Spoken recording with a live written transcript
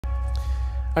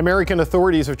American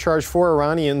authorities have charged 4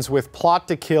 Iranians with plot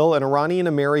to kill an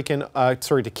Iranian-American,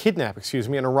 to kidnap,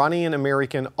 an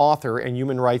Iranian-American author and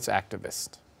human rights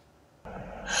activist.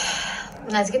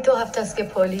 نزدیک 2 هفته است که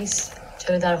پلیس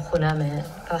جلو در خونمه.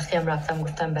 وقتی هم رفتم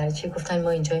گفتم برای چی؟ گفتن ما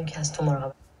اینجاییم که از تو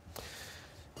مراقب.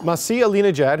 Masih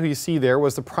Alinejad, who you see there,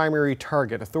 was the primary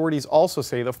target. Authorities also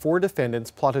say the 4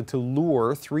 defendants plotted to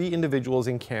lure 3 individuals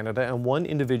in Canada and 1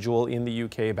 individual in the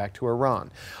UK back to Iran.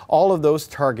 All of those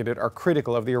targeted are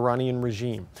critical of the Iranian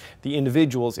regime. The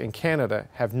individuals in Canada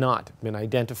have not been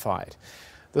identified.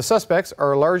 The suspects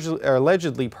are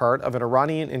allegedly part of an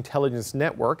Iranian intelligence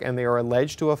network, and they are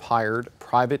alleged to have hired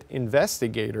private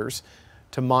investigators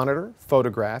to monitor,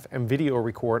 photograph, and video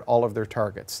record all of their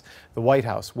targets. The White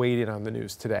House weighed in on the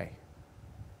news today.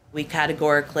 We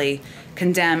categorically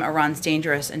condemn Iran's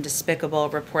dangerous and despicable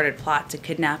reported plot to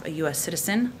kidnap a U.S.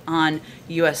 citizen on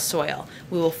U.S. soil.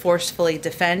 We will forcefully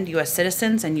defend U.S.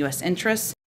 citizens and U.S.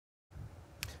 interests.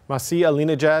 Masih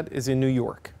Alinejad is in New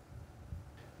York.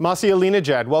 Masih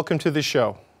Alinejad, welcome to the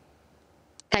show.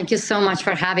 Thank you so much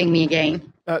for having me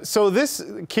again. So this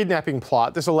kidnapping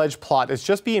plot, this alleged plot, is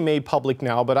just being made public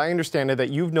now, but I understand that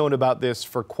you've known about this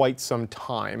for quite some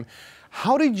time.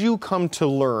 How did you come to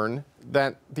learn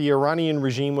that the Iranian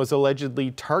regime was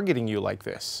allegedly targeting you like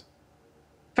this?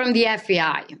 From the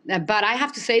FBI. But I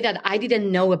have to say that I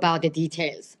didn't know about the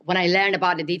details. When I learned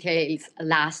about the details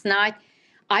last night,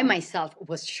 I myself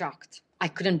was shocked. I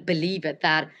couldn't believe it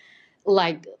that,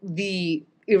 like, the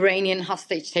Iranian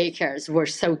hostage takers were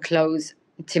so close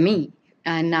to me.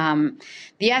 And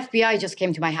the FBI just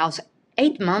came to my house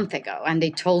 8 months ago, and they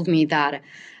told me that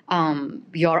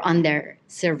you're under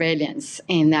surveillance,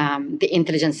 and the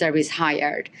intelligence service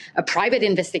hired a private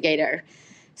investigator,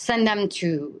 send them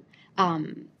to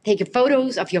take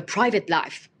photos of your private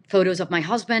life, photos of my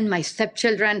husband, my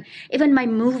stepchildren, even my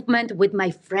movement with my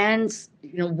friends,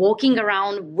 walking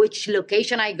around, which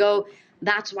location I go.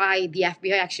 That's why the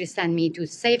FBI actually sent me to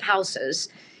safe houses.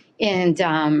 And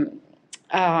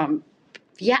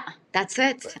yeah, that's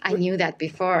it. I knew that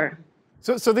before.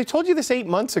 So they told you this 8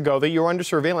 months ago that you were under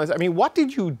surveillance. I mean, what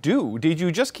did you do? Did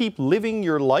you just keep living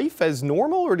your life as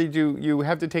normal, or did you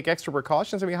have to take extra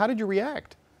precautions? I mean, how did you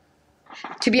react?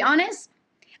 To be honest,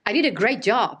 I did a great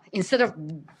job. Instead of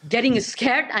getting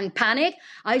scared and panic,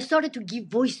 I started to give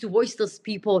voice to voiceless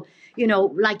people,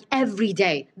 like every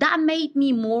day. That made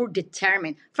me more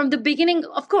determined. From the beginning,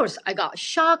 of course, I got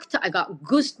shocked. I got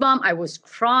goosebumps. I was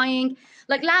crying.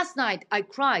 Like last night, I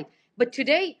cried. But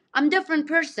today, I'm a different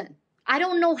person. I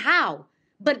don't know how.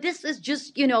 But this is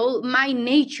just, my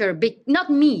nature. Not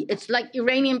me. It's like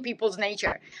Iranian people's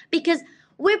nature. Because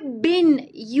we've been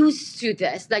used to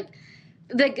this. Like,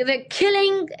 the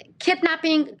killing,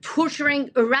 kidnapping,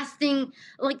 torturing, arresting,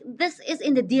 like this is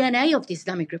in the DNA of the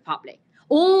Islamic Republic.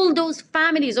 All those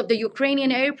families of the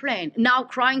Ukrainian airplane now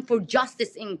crying for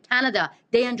justice in Canada,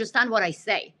 they understand what I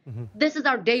say. Mm-hmm. This is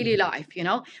our daily life,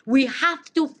 We have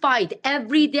to fight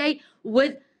every day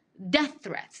with death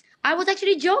threats. I was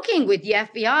actually joking with the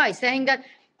FBI saying that,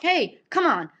 hey, come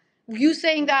on. You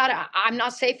saying that I'm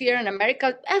not safe here in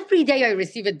America. Every day I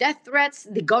receive death threats.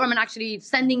 The government actually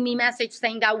sending me message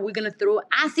saying that we're going to throw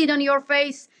acid on your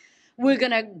face. We're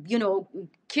going to,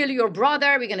 kill your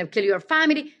brother. We're going to kill your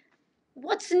family.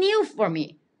 What's new for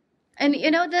me? And,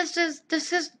 this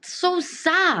is so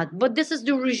sad. But this is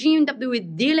the regime that we're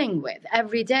dealing with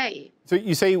every day. So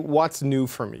you say, what's new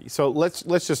for me? So let's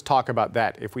just talk about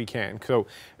that if we can. So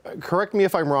correct me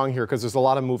if I'm wrong here, because there's a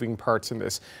lot of moving parts in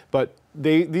this. But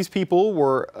these people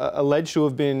were alleged to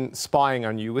have been spying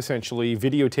on you, essentially,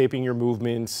 videotaping your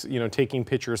movements, taking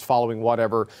pictures, following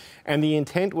whatever. And the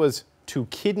intent was to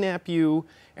kidnap you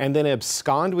and then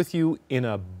abscond with you in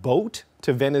a boat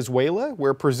to Venezuela,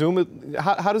 where presumably,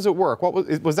 how does it work?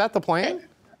 Was that the plan?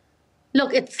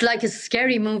 Look, it's like a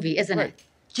scary movie, isn't it?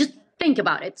 Just think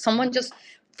about it. Someone just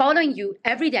following you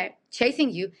every day,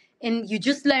 chasing you, and you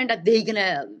just learn that they're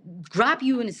gonna grab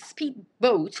you in a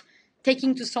speedboat,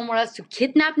 taking to somewhere else to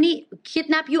kidnap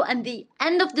you, and the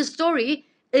end of the story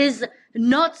is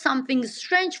not something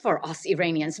strange for us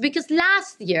Iranians, because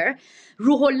last year,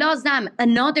 Ruhollah Zam,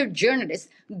 another journalist,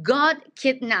 got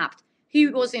kidnapped. He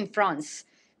was in France.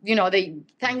 They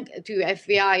thank to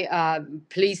FBI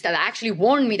police that actually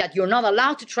warned me that you're not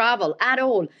allowed to travel at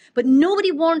all. But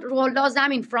nobody warned Ruhollah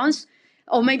Zam in France,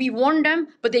 or maybe warned them,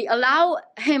 but they allow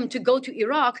him to go to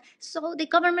Iraq. So the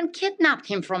government kidnapped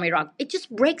him from Iraq. It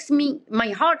just breaks my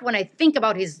heart when I think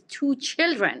about his 2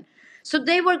 children. So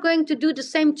they were going to do the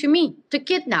same to me, to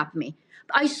kidnap me.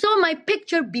 I saw my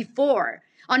picture before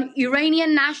on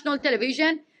Iranian national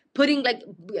television,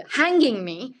 hanging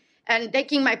me and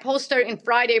taking my poster in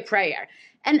Friday prayer.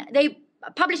 And they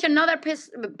published another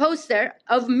poster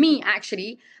of me,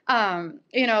 actually,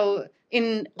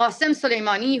 in Qasem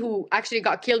Soleimani, who actually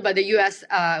got killed by the U.S.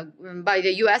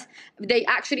 They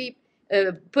actually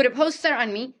put a poster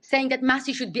on me saying that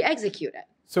Masih should be executed.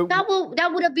 So that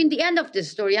would have been the end of the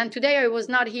story. And today I was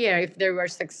not here if they were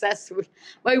successful.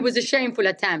 But it was a shameful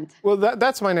attempt. Well,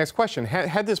 that's my next question.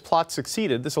 Had this plot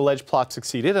succeeded, this alleged plot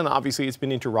succeeded, and obviously it's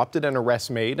been interrupted and arrests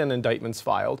made and indictments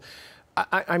filed,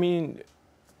 I mean,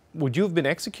 would you have been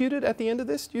executed at the end of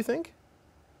this, do you think?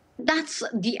 That's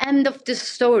the end of the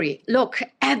story. Look,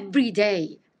 every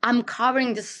day I'm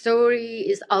covering the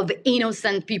stories of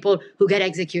innocent people who get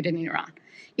executed in Iran.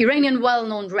 Iranian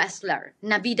well-known wrestler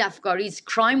Navid Afghari's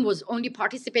crime was only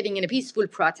participating in a peaceful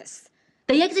protest.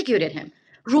 They executed him.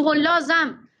 Ruhollah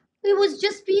Zam, he was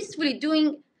just peacefully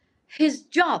doing his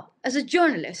job as a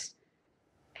journalist.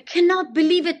 I cannot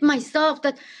believe it myself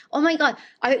that, oh my God,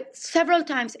 several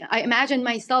times I imagined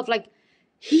myself like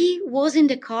he was in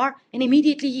the car and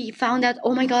immediately he found out,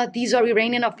 oh my God, these are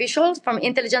Iranian officials from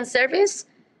intelligence service.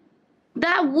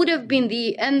 That would have been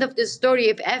the end of the story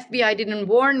if FBI didn't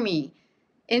warn me.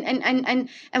 And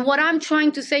what I'm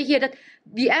trying to say here, that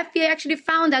the FBI actually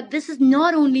found that this is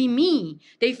not only me.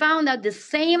 They found that the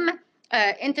same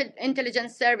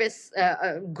intelligence service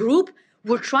group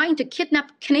were trying to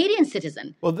kidnap Canadian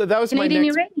citizens. Well, that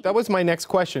was my next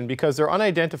question, because they're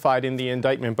unidentified in the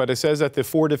indictment, but it says that the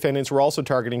 4 defendants were also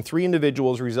targeting 3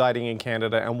 individuals residing in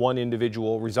Canada and 1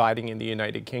 individual residing in the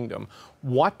United Kingdom.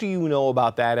 What do you know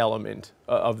about that element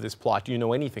of this plot? Do you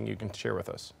know anything you can share with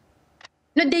us?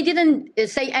 No, they didn't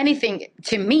say anything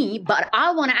to me, but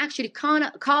I want to actually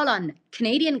call on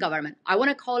Canadian government. I want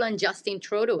to call on Justin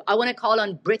Trudeau. I want to call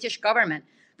on British government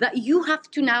that you have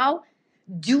to now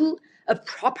do a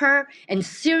proper and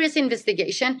serious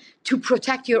investigation to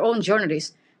protect your own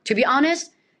journalists. To be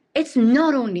honest, it's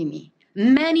not only me.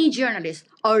 Many journalists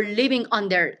are living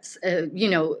under,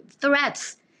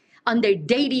 threats on their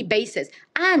daily basis,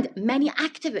 and many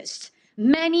activists,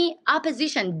 many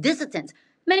opposition dissidents,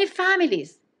 many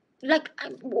families. Like,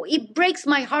 it breaks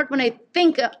my heart when I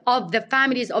think of the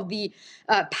families of the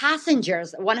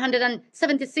passengers,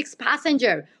 176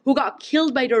 passengers who got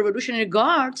killed by the Revolutionary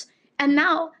Guards, and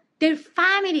now their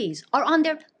families are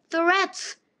under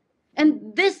threats.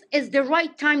 And this is the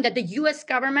right time that the US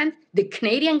government, the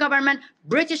Canadian government,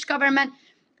 British government,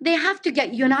 they have to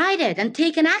get united and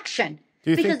take an action.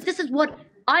 Because this is what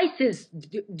ISIS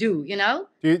do, you know?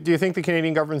 Do you think the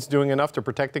Canadian government's doing enough to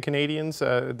protect the Canadians,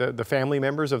 the family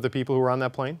members of the people who were on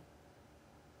that plane?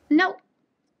 No.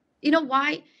 You know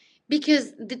why?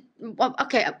 Because,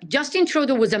 Justin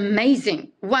Trudeau was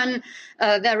amazing. When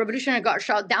the Revolutionary Guard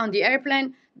shot down the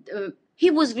airplane,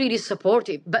 he was really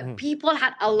supportive, but people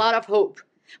had a lot of hope.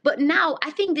 But now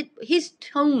I think that his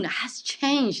tone has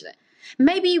changed.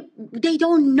 Maybe they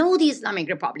don't know the Islamic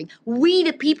Republic. We,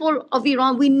 the people of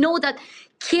Iran, we know that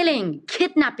killing,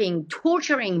 kidnapping,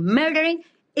 torturing, murdering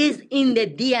is in the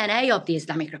DNA of the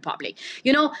Islamic Republic.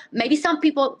 You know, maybe some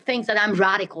people think that I'm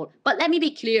radical, but let me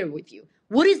be clear with you.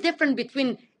 What is different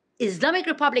between Islamic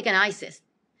Republic and ISIS?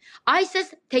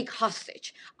 ISIS take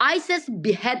hostage. ISIS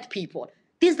behead people.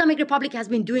 The Islamic Republic has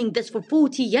been doing this for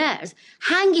 40 years,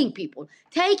 hanging people,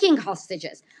 taking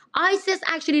hostages. ISIS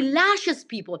actually lashes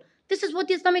people. This is what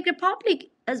the Islamic Republic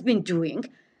has been doing.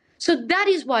 So that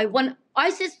is why when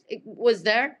ISIS was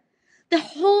there, the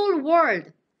whole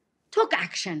world took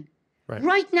action.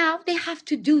 Right now, they have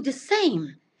to do the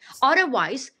same.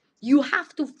 Otherwise, you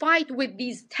have to fight with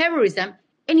these terrorism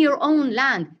in your own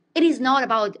land. It is not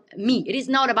about me. It is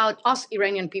not about us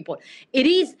Iranian people. It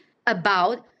is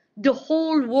about the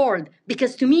whole world.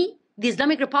 Because to me, the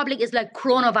Islamic Republic is like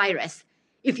coronavirus.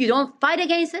 If you don't fight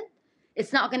against it,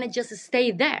 it's not going to just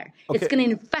stay there. Okay. It's going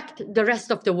to infect the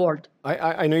rest of the world.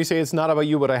 I know you say it's not about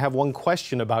you, but I have one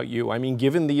question about you. I mean,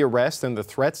 given the arrest and the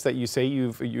threats that you say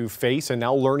you face, and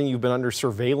now learning you've been under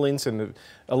surveillance and the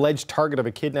alleged target of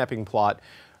a kidnapping plot,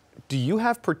 do you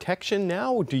have protection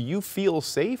now? Do you feel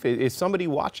safe? Is somebody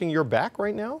watching your back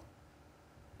right now?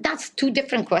 That's 2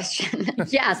 different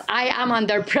questions. Yes, I am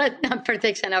under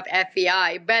protection of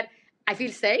FBI, but I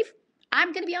feel safe.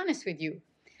 I'm going to be honest with you.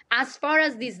 As far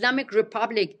as the Islamic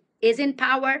Republic is in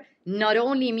power, not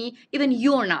only me, even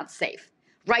you're not safe.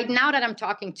 Right now that I'm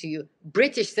talking to you,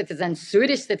 British citizen,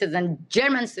 Swedish citizen,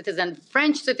 German citizen,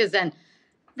 French citizen,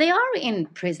 they are in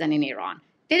prison in Iran.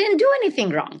 They didn't do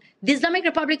anything wrong. The Islamic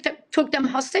Republic took them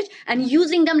hostage and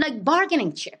using them like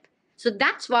bargaining chip. So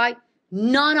that's why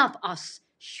none of us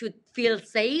should feel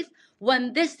safe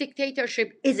when this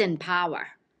dictatorship is in power.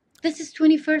 This is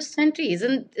 21st century,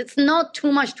 it's not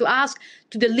too much to ask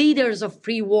to the leaders of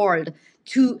free world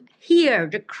to hear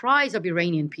the cries of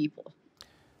Iranian people.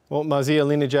 Well, Masih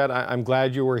Alinejad, I'm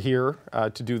glad you were here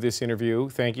to do this interview.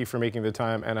 Thank you for making the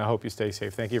time, and I hope you stay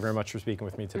safe. Thank you very much for speaking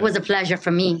with me today. It was a pleasure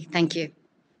for me. Thank you.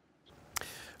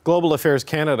 Global Affairs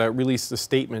Canada released a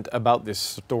statement about this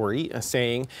story,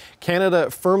 saying,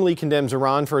 Canada firmly condemns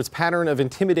Iran for its pattern of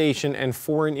intimidation and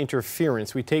foreign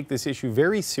interference. We take this issue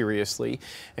very seriously,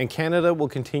 and Canada will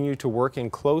continue to work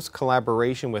in close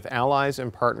collaboration with allies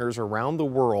and partners around the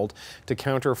world to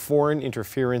counter foreign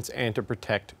interference and to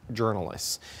protect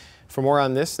journalists. For more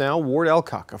on this now, Ward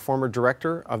Elcock, a former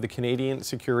director of the Canadian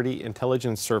Security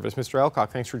Intelligence Service. Mr. Elcock,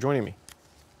 thanks for joining me.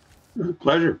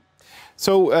 Pleasure.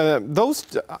 So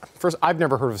first, I've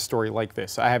never heard of a story like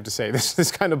this. I have to say,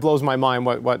 this kind of blows my mind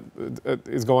what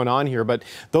is going on here. But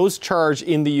those charged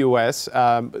in the U.S.,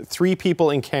 3 people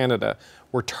in Canada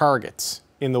were targets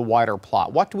in the wider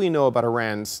plot. What do we know about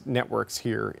Iran's networks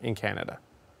here in Canada?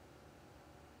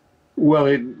 Well,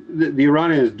 the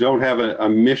Iranians don't have a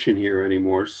mission here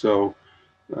anymore. So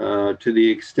to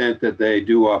the extent that they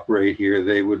do operate here,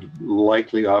 they would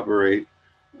likely operate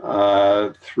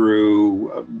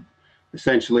through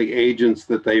essentially agents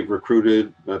that they've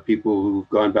recruited, people who've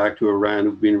gone back to Iran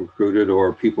who've been recruited,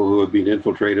 or people who have been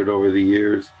infiltrated over the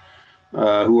years,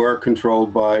 who are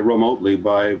controlled remotely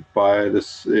by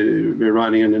this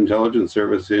Iranian intelligence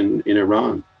service in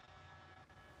Iran,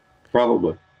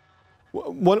 probably.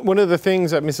 One of the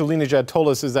things that Ms. Alinejad told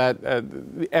us is that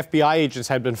the FBI agents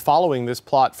had been following this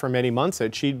plot for many months,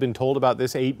 that she'd been told about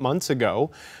this 8 months ago.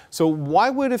 So why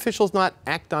would officials not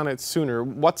act on it sooner?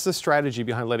 What's the strategy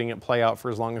behind letting it play out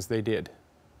for as long as they did?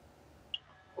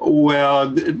 Well,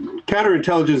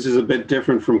 counterintelligence is a bit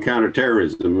different from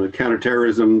counterterrorism.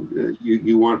 Counterterrorism,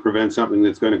 you want to prevent something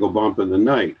that's going to go bump in the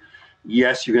night.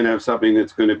 Yes, you're going to have something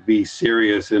that's going to be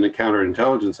serious in a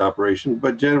counterintelligence operation,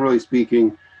 but generally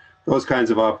speaking, those kinds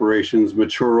of operations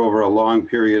mature over a long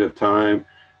period of time.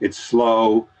 It's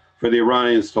slow. For the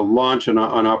Iranians to launch an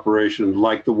operation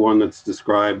like the one that's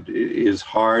described is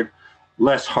hard.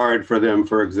 Less hard for them,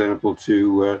 for example,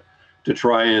 to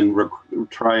try and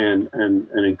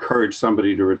encourage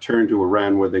somebody to return to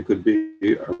Iran where they could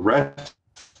be arrested.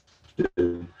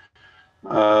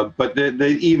 But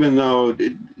even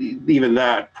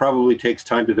that probably takes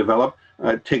time to develop.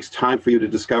 It takes time for you to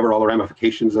discover all the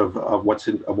ramifications of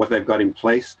what they've got in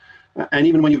place. And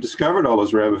even when you've discovered all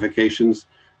those ramifications,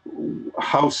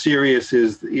 how serious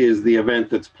is the event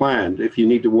that's planned? If you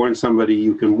need to warn somebody,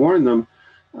 you can warn them.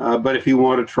 But if you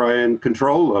want to try and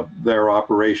control their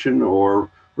operation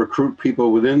or recruit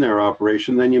people within their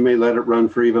operation, then you may let it run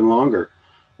for even longer.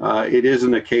 It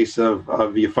isn't a case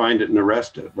of you find it and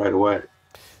arrest it right away.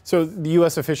 So the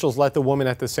U.S. officials let the woman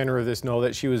at the center of this know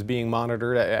that she was being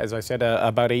monitored, as I said,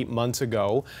 about 8 months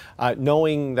ago,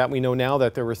 knowing that we know now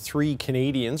that there were 3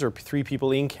 Canadians or 3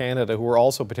 people in Canada who were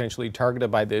also potentially targeted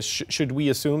by this. Should we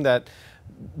assume that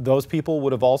those people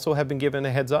would have also have been given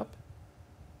a heads up?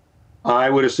 I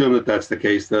would assume that that's the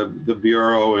case. The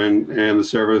Bureau and the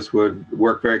service would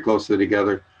work very closely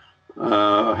together,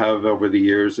 have over the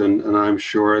years, and I'm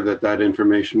sure that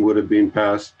information would have been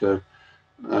passed to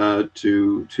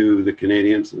the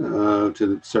Canadians, to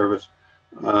the service.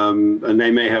 And they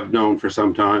may have known for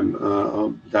some time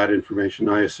that information.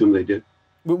 I assume they did.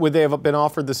 Would they have been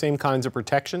offered the same kinds of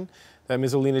protection that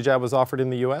Ms. Alinejad was offered in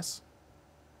the U.S.?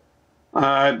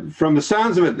 From the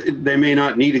sounds of it, they may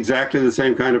not need exactly the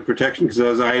same kind of protection, because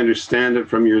as I understand it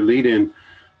from your lead-in,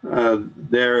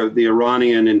 the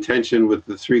Iranian intention with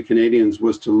the 3 Canadians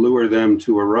was to lure them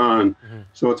to Iran.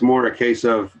 So it's more a case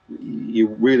of you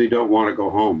really don't want to go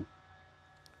home.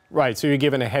 Right, so you're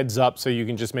given a heads up so you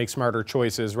can just make smarter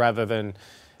choices rather than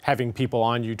having people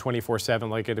on you 24/7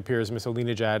 like it appears Ms.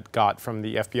 Alinejad got from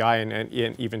the FBI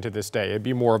and even to this day. It'd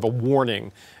be more of a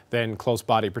warning than close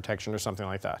body protection or something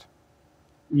like that.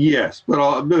 Yes,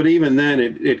 but even then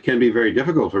it can be very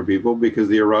difficult for people, because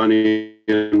the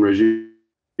Iranian regime,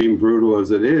 brutal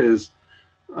as it is,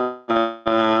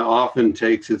 often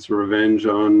takes its revenge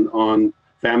on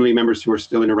family members who are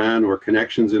still in Iran or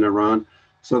connections in Iran.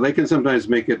 So they can sometimes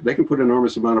they can put an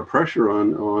enormous amount of pressure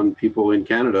on people in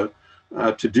Canada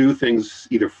to do things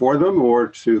either for them or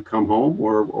to come home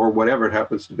or whatever it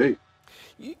happens to be.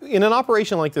 In an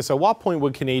operation like this, at what point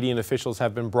would Canadian officials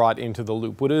have been brought into the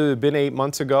loop? Would it have been 8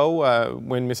 months ago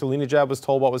when Ms. Alinejad was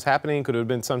told what was happening? Could it have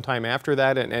been sometime after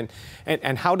that?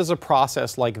 And how does a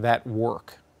process like that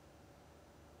work?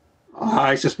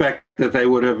 I suspect that they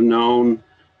would have known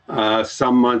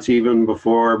some months even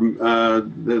before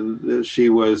she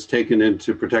was taken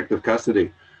into protective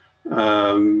custody.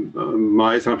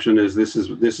 My assumption is this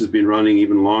has been running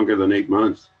even longer than 8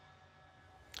 months.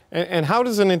 And how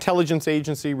does an intelligence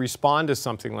agency respond to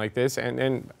something like this?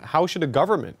 And how should a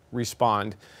government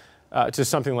respond to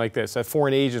something like this, that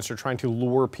foreign agents are trying to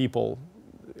lure people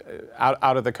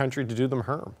out of the country to do them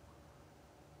harm?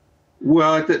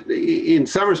 Well, in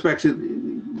some respects,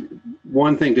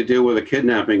 one thing to deal with a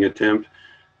kidnapping attempt.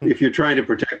 If you're trying to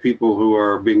protect people who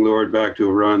are being lured back to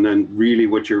Iran, then really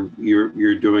what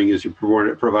you're doing is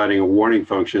you're providing a warning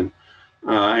function.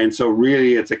 And so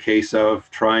really it's a case of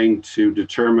trying to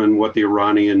determine what the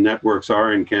Iranian networks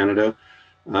are in Canada,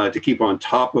 to keep on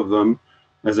top of them.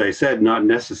 As I said, not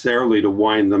necessarily to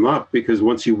wind them up, because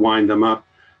once you wind them up,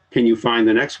 can you find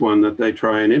the next one that they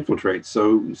try and infiltrate?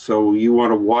 So you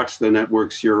want to watch the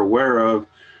networks you're aware of.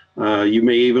 You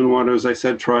may even want to, as I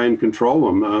said, try and control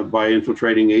them by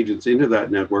infiltrating agents into that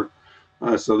network,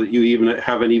 so that you even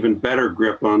have an even better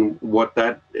grip on what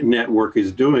that network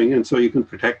is doing, and so you can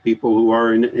protect people who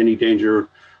are in any danger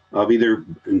of either,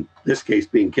 in this case,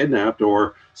 being kidnapped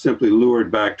or simply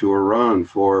lured back to Iran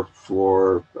for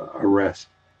arrest.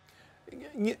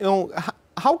 You know,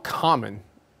 how common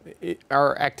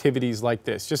are activities like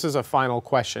this? Just as a final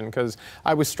question, because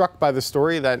I was struck by the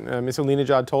story that Ms.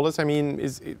 Alinejad told us. I mean,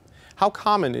 how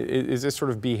common is this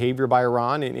sort of behavior by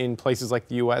Iran in places like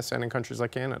the U.S. and in countries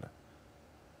like Canada?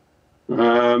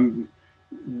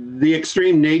 The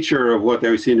extreme nature of what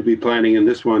they seem to be planning in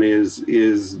this one is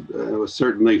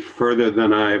certainly further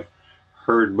than I've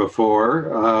heard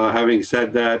before. Having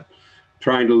said that,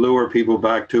 trying to lure people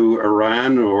back to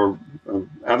Iran, or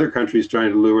other countries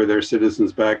trying to lure their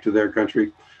citizens back to their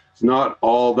country, it's not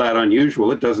all that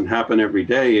unusual. It doesn't happen every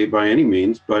day by any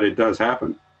means, but it does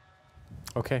happen.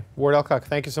 Okay. Ward Elcock,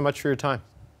 thank you so much for your time.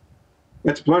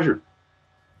 It's a pleasure.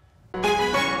 Hi,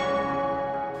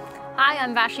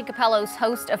 I'm Vashi Capellos,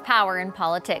 host of Power in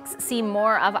Politics. See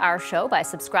more of our show by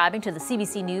subscribing to the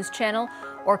CBC News channel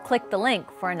or click the link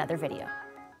for another video.